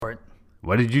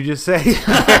What did you just say?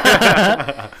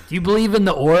 Do you believe in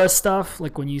the aura stuff?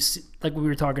 Like when you see, like we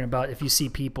were talking about, if you see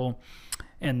people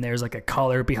and there's like a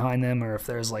color behind them, or if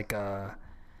there's like a,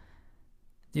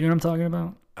 you know what I'm talking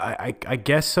about? I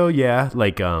guess so. Yeah.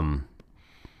 Like an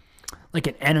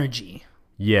energy.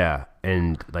 Yeah,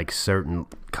 and like certain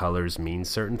colors mean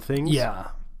certain things. Yeah.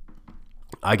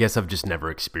 I guess I've just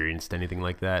never experienced anything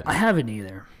like that. I haven't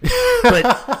either.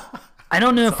 But I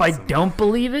don't know if awesome. I don't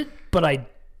believe it, but I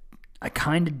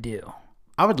kind of do.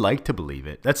 I would like to believe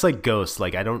it. That's like ghosts.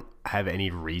 Like, I don't have any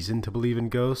reason to believe in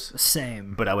ghosts.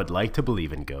 Same. But I would like to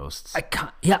believe in ghosts.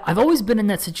 I've always been in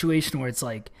that situation where it's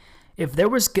like, if there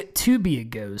was to be a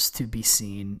ghost to be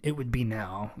seen, it would be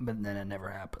now, but then it never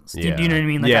happens. Yeah. Do you know what I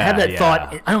mean? Like, I have that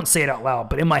thought. I don't say it out loud,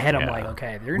 but in my head, I'm like,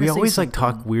 okay. If you're gonna we say always something,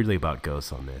 like talk weirdly about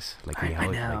ghosts on this. Like, I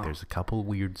know. Like there's a couple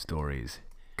weird stories.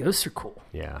 Ghosts are cool.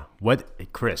 Yeah.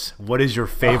 Chris, what is your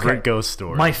favorite ghost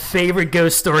story? My favorite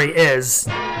ghost story is...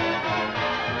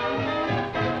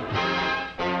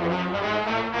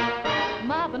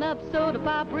 Mopping up soda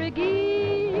pop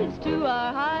rickies to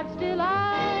our heart's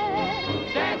delight.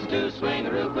 Dance to swing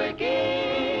the real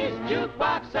quickies,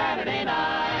 Jukebox Saturday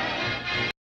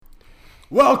night.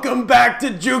 Welcome back to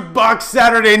Jukebox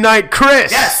Saturday Night,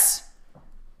 Chris. Yes.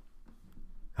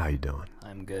 How you doing?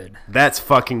 I'm good. That's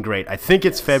fucking great. I think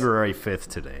it's February 5th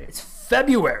today. It's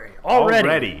February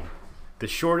already. The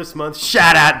shortest month.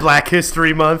 Shout out Black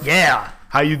History Month. Yeah.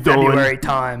 How you doing? February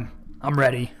time. I'm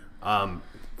ready.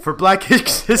 For Black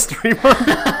History Month,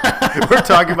 we're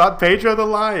talking about Pedro the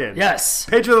Lion. Yes.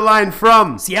 Pedro the Lion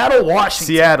from Seattle, Washington.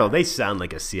 Seattle. They sound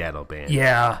like a Seattle band.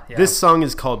 Yeah. This song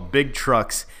is called Big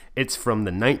Trucks. It's from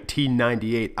the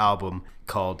 1998 album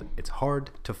called It's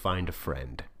Hard to Find a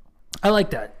Friend. I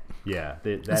like that. Yeah.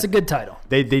 That's a good title.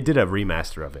 They did a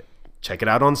remaster of it. Check it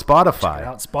out on Spotify. Check it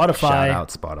out, Spotify. Shout out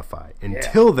Spotify.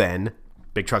 Until then,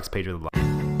 Big Trucks, Pedro the Lion.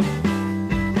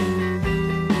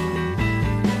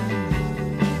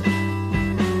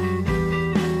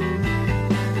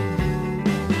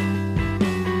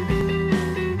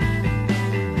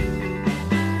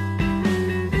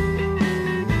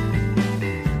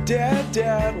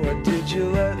 Dad, what did you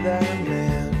let that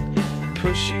man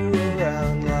push you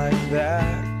around like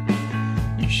that?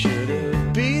 You should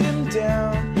have beat him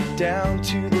down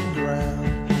to the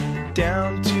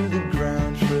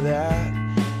ground for that.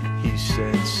 He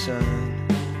said, son,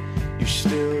 you're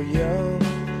still young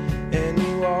and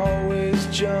you always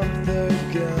jump the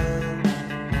gun.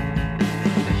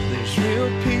 There's real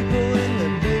people in the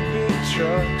big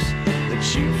trucks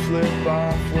that you flip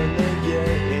off when they get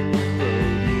in your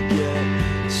road. You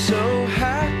get so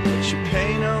hacked that you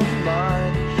pay no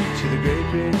mind to the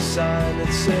great big sign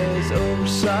that says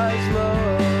oversized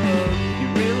load. You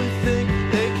really think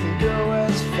they can go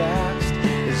as fast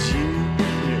as you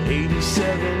in your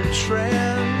 87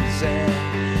 Trans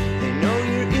Am? They know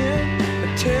you're in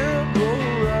a terrible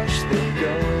rush. They're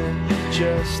going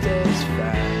just as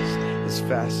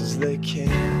fast as they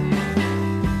can.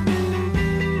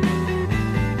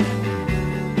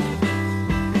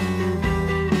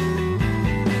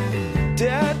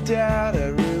 Dad, I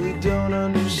really don't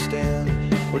understand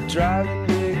what driving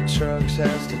big trucks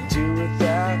has to do with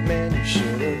that. Man, you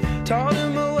should have taught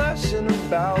him a lesson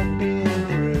about being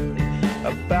rude,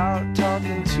 about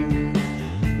talking to you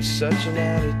with such an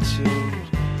attitude.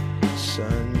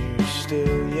 Son, you're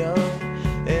still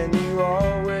young and you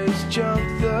always jump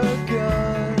the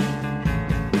gun.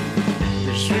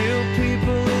 There's real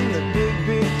people in the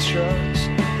big trucks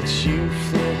that you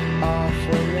flip off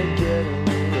when they get in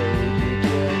the road. You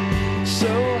get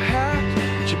so hacked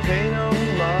that you pay no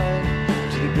mind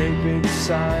to the great big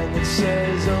sign that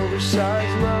says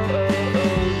oversized low.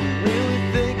 You really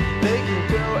think they can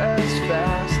go as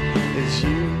fast as you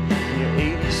in your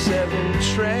 87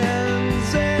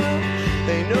 Trans Am?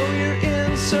 They know you're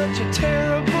in such a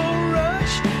terrible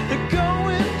rush. They're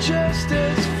going just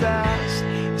as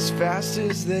fast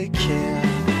as they can.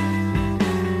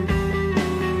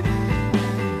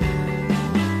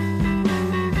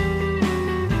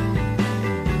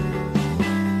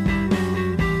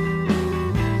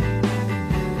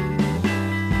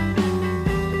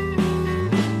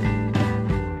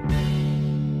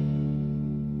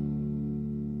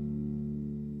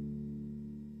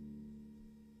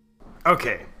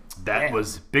 Okay, that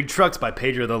was Big Trucks by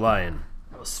Pedro the Lion.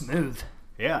 That was smooth.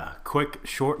 Yeah, quick,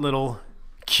 short little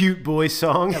cute boy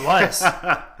song. It was.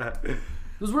 It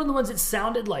was one of the ones that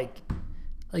sounded like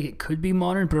it could be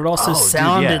modern, but it also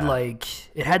sounded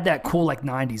like it had that cool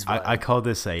 90s vibe. I call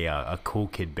this a cool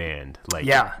kid band.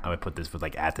 I would put this with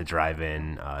At the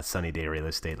Drive-In, Sunny Day Real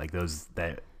Estate,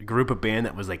 that group of band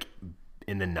that was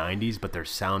in the 90s, but their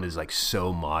sound is like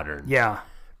so modern. Yeah.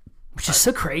 Which is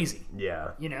so crazy.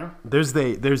 Yeah. You know? There's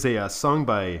a song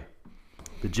by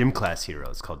the Gym Class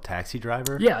Heroes called Taxi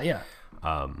Driver. Yeah, yeah.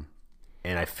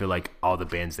 And I feel like all the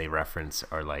bands they reference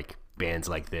are like bands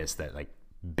like this that like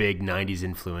big 90s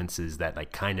influences that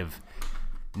like kind of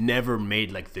never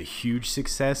made like the huge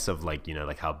success of like, you know,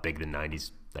 like how big the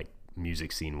 90s like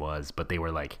music scene was, but they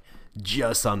were like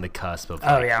just on the cusp of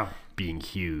like, being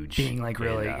huge. Being like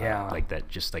really, like that,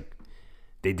 just like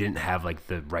they didn't have like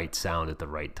the right sound at the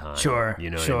right time. Sure. You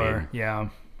know sure. what I mean? Yeah.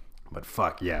 But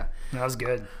fuck yeah. That was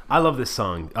good. I love this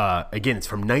song. Again, it's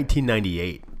from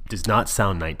 1998. Does not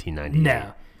sound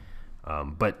 1998.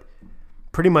 No. But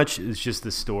pretty much it's just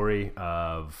the story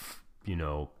of, you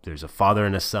know, there's a father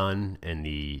and a son, and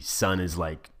the son is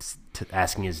like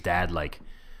asking his dad, like,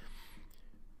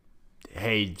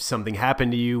 hey, something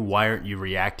happened to you. Why aren't you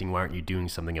reacting? Why aren't you doing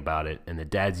something about it? And the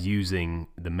dad's using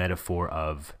the metaphor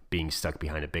of being stuck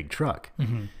behind a big truck.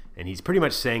 Mm-hmm. And he's pretty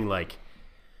much saying like,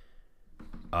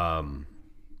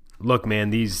 look, man,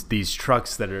 these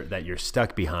trucks that you're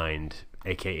stuck behind,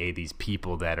 AKA these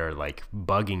people that are like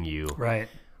bugging you. Right.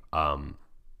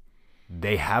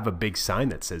 They have a big sign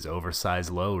that says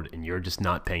oversized load, and you're just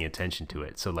not paying attention to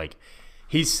it. So like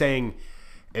he's saying,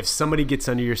 if somebody gets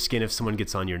under your skin, if someone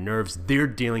gets on your nerves, they're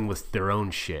dealing with their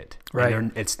own shit.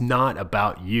 Right. It's not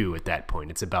about you at that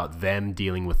point. It's about them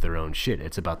dealing with their own shit.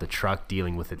 It's about the truck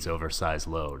dealing with its oversized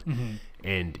load. Mm-hmm.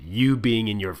 And you being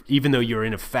in your, even though you're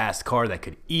in a fast car that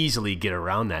could easily get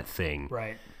around that thing.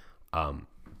 Right.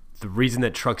 The reason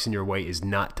that truck's in your way is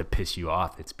not to piss you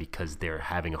off. It's because they're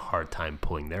having a hard time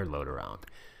pulling their load around.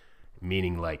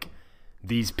 Meaning like,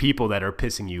 these people that are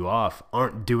pissing you off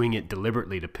aren't doing it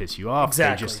deliberately to piss you off.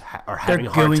 Exactly. They just are having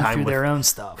a hard going time through with their own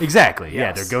stuff. Exactly. Yes.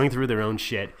 Yeah, they're going through their own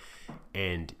shit,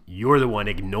 and you're the one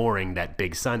ignoring that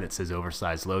big sign that says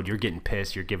oversized load. You're getting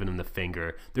pissed. You're giving them the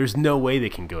finger. There's no way they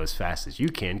can go as fast as you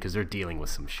can because they're dealing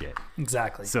with some shit.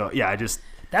 Exactly. So yeah,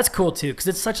 that's cool too, because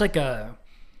it's such like a,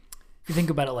 if you think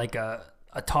about it, like a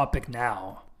topic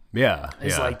now. Yeah,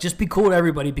 it's like, just be cool to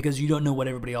everybody because you don't know what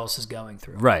everybody else is going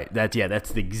through. Right. That's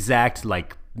the exact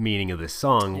like meaning of this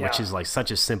song, which Yeah. is like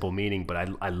such a simple meaning, but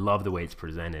I love the way it's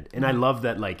presented, and I love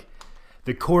that like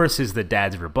the chorus is the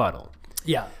dad's rebuttal.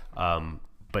 Yeah.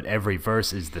 But every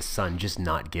verse is the son just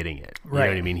not getting it. You know Right.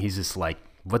 what I mean? He's just like,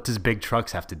 what does big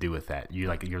trucks have to do with that?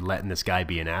 You're letting this guy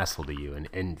be an asshole to you,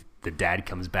 and the dad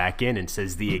comes back in and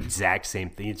says the exact same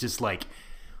thing. It's just like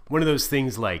one of those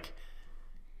things like,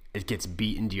 it gets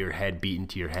beaten to your head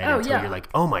until you're like,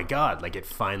 oh my God, like it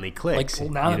finally clicks. Like,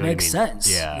 well, now it makes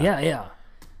sense. Yeah. Yeah.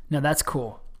 No, that's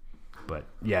cool. But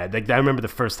yeah, like, I remember the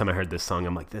first time I heard this song,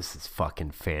 I'm like, this is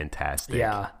fucking fantastic.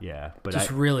 Yeah. Yeah. But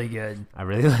Just really good. I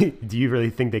really like, do you really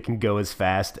think they can go as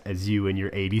fast as you and your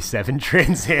 87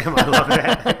 Trans Am? I love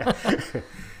that.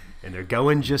 And they're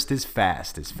going just as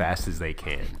fast as they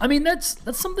can. I mean, that's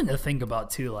something to think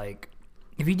about too. Like,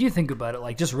 if you do think about it,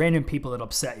 like just random people that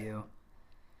upset you,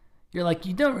 you're like,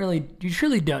 you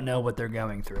truly don't know what they're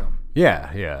going through.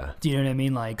 Yeah. Do you know what I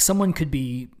mean? Like, someone could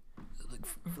be,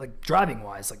 like driving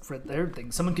wise, like for their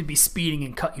thing, someone could be speeding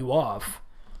and cut you off,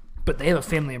 but they have a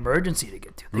family emergency to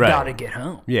get to. They gotta get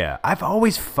home. Yeah, I've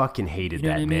always fucking hated that,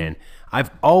 what I mean? man.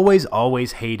 I've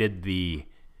always hated the,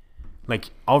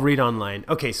 like, I'll read online.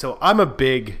 Okay, so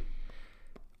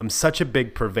I'm such a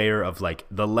big purveyor of like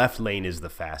the left lane is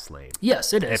the fast lane.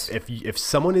 Yes, it is. If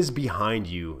someone is behind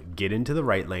you, get into the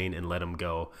right lane and let them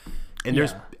go. And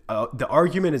there's the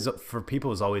argument is for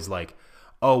people is always like,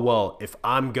 oh well, if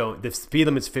the speed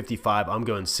limit's 55, I'm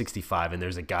going 65, and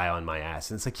there's a guy on my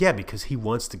ass, and it's like, yeah, because he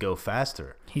wants to go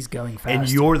faster. He's going fast, and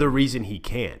you're the reason he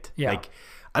can't. Yeah. Like,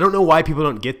 I don't know why people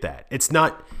don't get that. It's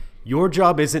not. Your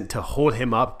job isn't to hold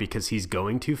him up because he's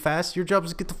going too fast. Your job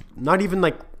is to not even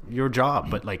like your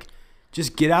job, but like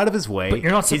just get out of his way. But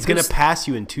you're not He's gonna pass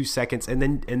you in 2 seconds, and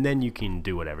then you can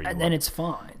do whatever you want. and then it's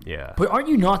fine. Yeah. But aren't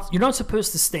you not? You're not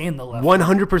supposed to stay in the left.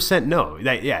 100% no.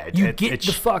 You get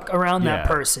the fuck around that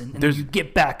person, and then you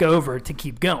get back over to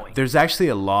keep going. There's actually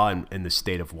a law in the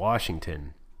state of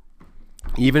Washington.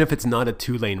 Even if it's not a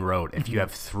 2-lane road, if you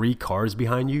have 3 cars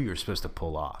behind you, you're supposed to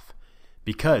pull off.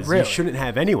 Because you shouldn't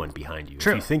have anyone behind you.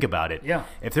 True. If you think about it. Yeah.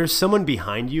 If there's someone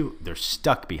behind you, they're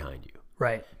stuck behind you.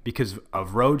 Right. Because a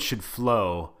road should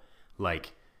flow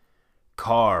like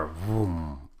car,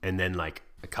 vroom, and then like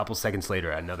a couple seconds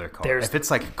later, another car. If it's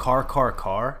like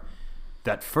car,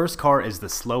 that first car is the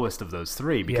slowest of those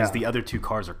 3 because the other 2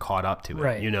 cars are caught up to it.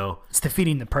 Right. You know? It's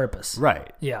defeating the purpose.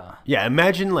 Right. Yeah. Yeah.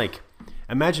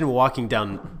 Imagine walking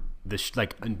down the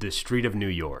street of New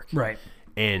York. Right.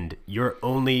 and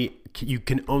you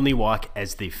can only walk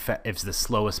as the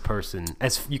slowest person.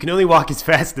 You can only walk as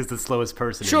fast as the slowest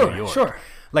person in New York. Sure.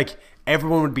 Like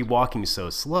everyone would be walking so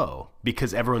slow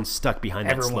because everyone's stuck behind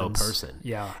that slow person.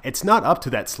 Yeah. It's not up to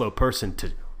that slow person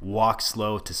to walk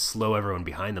slow to slow everyone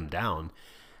behind them down.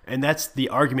 And that's the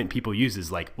argument people use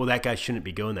is like, well, that guy shouldn't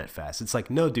be going that fast. It's like,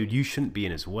 no, dude, you shouldn't be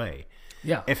in his way.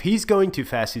 Yeah. If he's going too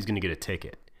fast, he's going to get a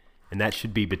ticket. And that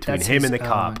should be between him and the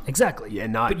cop. Exactly. Yeah,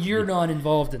 but you're not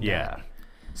involved in yeah. that.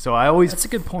 So that's a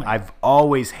good point. I've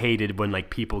always hated when like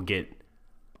people get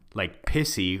like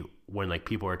pissy when like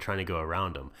people are trying to go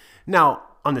around them. Now,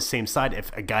 on the same side,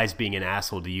 if a guy's being an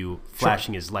asshole to you,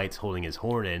 flashing his lights, holding his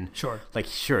horn in,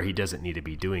 sure, he doesn't need to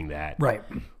be doing that. Right.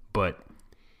 But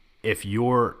if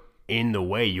you're in the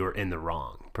way, you're in the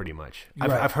wrong, pretty much.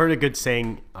 Right. I've heard a good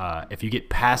saying, if you get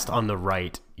passed on the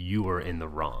right, you are in the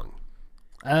wrong.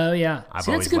 Oh yeah. I've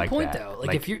See, that's always a good liked point that. though.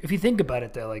 Like if you think about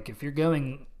it though, like if you're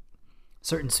going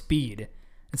certain speed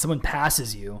and someone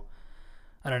passes you,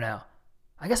 I don't know.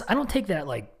 I guess I don't take that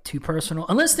like too personal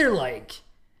unless they're like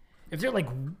if they're like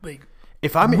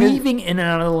if I'm weaving in and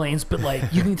out of the lanes, but like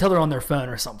you can tell they're on their phone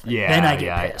or something. Yeah, then I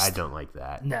get pissed. I don't like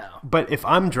that. No. But if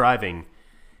I'm driving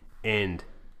and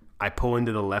I pull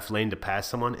into the left lane to pass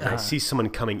someone and I see someone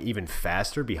coming even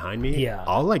faster behind me,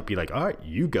 I'll like be like, all right,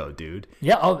 you go, dude.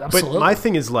 Yeah, absolutely. But my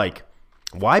thing is like,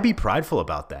 why be prideful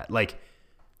about that? Like,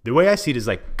 the way I see it is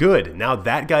like, good, now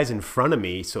that guy's in front of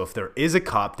me, so if there is a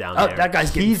cop down there, that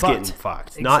guy's he's getting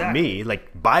fucked, not me.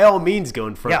 Like, by all means, go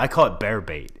in front. I call it bear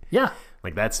bait. Yeah.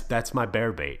 Like, that's my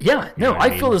bear bait. Yeah, You know what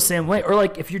I feel the same way. Or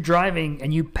like if you're driving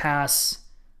and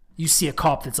you see a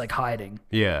cop that's like hiding.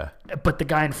 Yeah. But the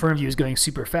guy in front of you is going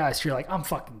super fast. You're like, I'm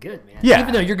fucking good, man. Yeah.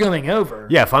 Even though you're going over.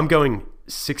 Yeah, if I'm going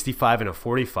 65 and a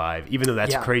 45, even though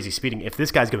that's crazy speeding, if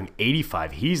this guy's going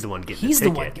 85, he's the one getting the ticket. He's the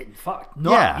one getting fucked,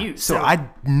 not you. So I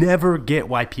never get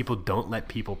why people don't let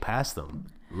people pass them.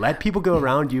 Let people go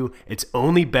around you. It's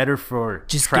only better for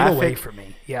just traffic. Get away from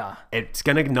me. Yeah. It's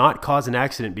going to not cause an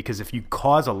accident because if you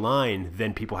cause a line,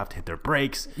 then people have to hit their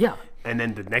brakes. Yeah. And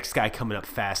then the next guy coming up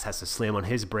fast has to slam on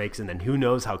his brakes, and then who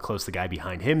knows how close the guy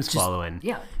behind him's following.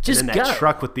 Yeah, just and then that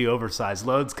truck with the oversized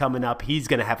loads coming up, he's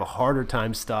going to have a harder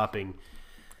time stopping.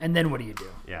 And then what do you do?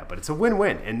 Yeah, but it's a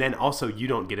win-win. And then also you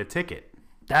don't get a ticket.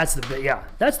 That's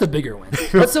the bigger win.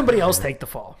 Let somebody else take the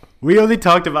fall. We only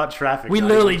talked about traffic. We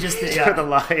literally just did the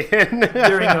Lion.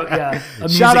 During a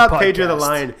music Shout out podcast. Pedro the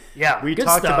Lion. Yeah, we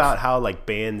talked about how like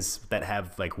bands that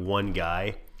have like one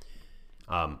guy,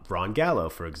 Ron Gallo,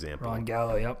 for example. Ron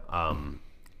Gallo, yep.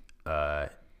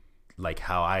 Like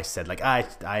how I said, like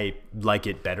I like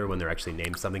it better when they're actually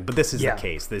named something, but this is the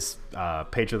case. This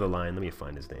Pedro the Lion. Let me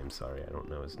find his name. Sorry, I don't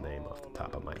know his name off the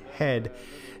top of my head.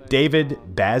 David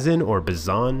Bazin or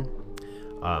Bazan.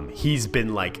 He's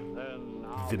been like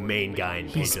the main guy in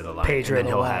Pedro the Lion, and then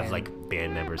he'll have like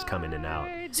band members come in and out.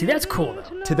 See, that's cool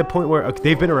though. To the point where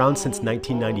they've been around since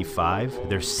 1995.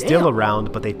 They're still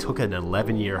around, but they took an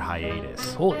 11-year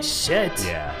hiatus. Holy shit.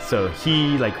 Yeah. So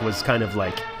he like was kind of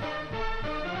like,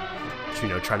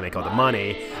 trying to make all the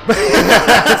money.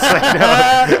 It's like,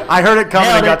 no, I heard it coming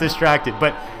and got distracted.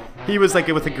 But he was like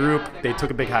with a group. They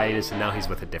took a big hiatus, and now he's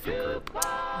with a different group.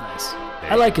 Nice.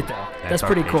 I like it though. That's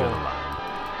pretty cool.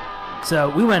 So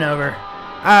we went over.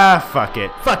 Fuck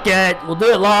it. Fuck it. We'll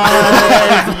do it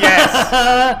live.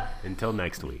 Yes. Until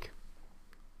next week.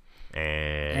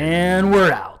 And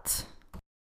we're out.